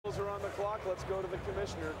are on the clock. Let's go to the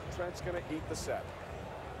commissioner. Trent's going to eat the set.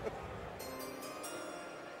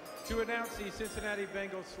 To announce the Cincinnati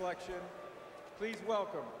Bengals selection, please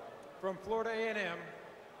welcome from Florida A&M,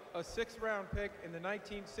 a sixth-round pick in the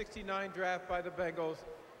 1969 draft by the Bengals,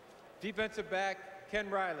 defensive back Ken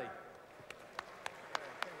Riley.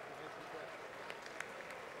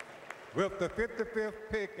 With the 55th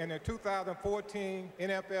pick in the 2014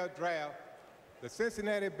 NFL Draft, the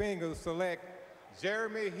Cincinnati Bengals select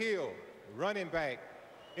Jeremy Hill, running back,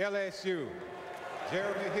 LSU.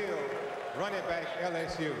 Jeremy Hill, running back,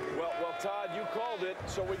 LSU. Well, Todd, you called it.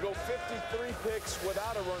 So we go 53 picks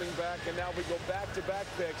without a running back, and now we go back-to-back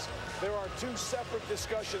picks. There are two separate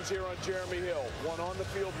discussions here on Jeremy Hill, one on the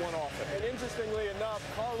field, one off it. And interestingly enough,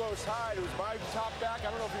 Carlos Hyde, who's my top back,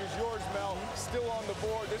 I don't know if he was yours, Mel, still on the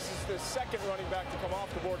board. This is the second running back to come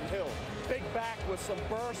off the board in Hill. Big back with some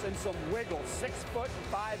burst and some wiggle. 6 foot and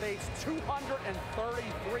 5/8,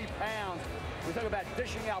 233 pounds. We talk about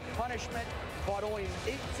dishing out punishment. Caught only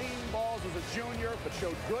 18 balls as a junior, but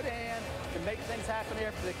showed good hand, can make things happen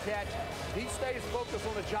after the catch. He stays focused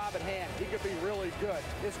on the job at hand. He could be really good.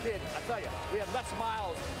 This kid, I tell you, we had Les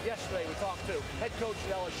Miles yesterday we talked to, head coach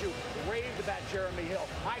at LSU, raved about Jeremy Hill.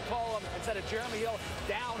 I call him, instead of Jeremy Hill,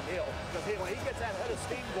 downhill. Because when he gets that head of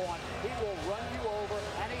steam going, he will run you over,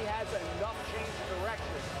 and he has enough change of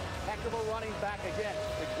direction. Heck of a running back again.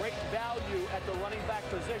 The great value at the running back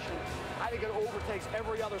position. I think it overtakes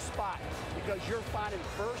every other spot because you're finding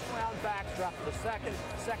first-round backs drop to the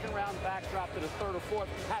second-round back drop to the third or fourth.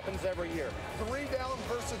 Happens every year. 3-down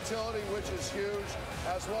versatility, which is huge,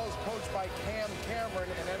 as well as coached by Cam Cameron,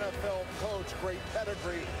 an NFL coach. Great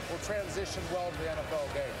pedigree, will transition well to the NFL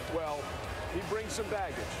game. Well, he brings some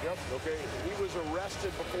baggage. Yep. Okay. He was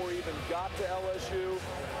arrested before he even got to LSU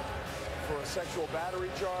for a sexual battery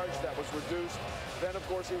charge that was reduced. Then, of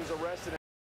course, he was arrested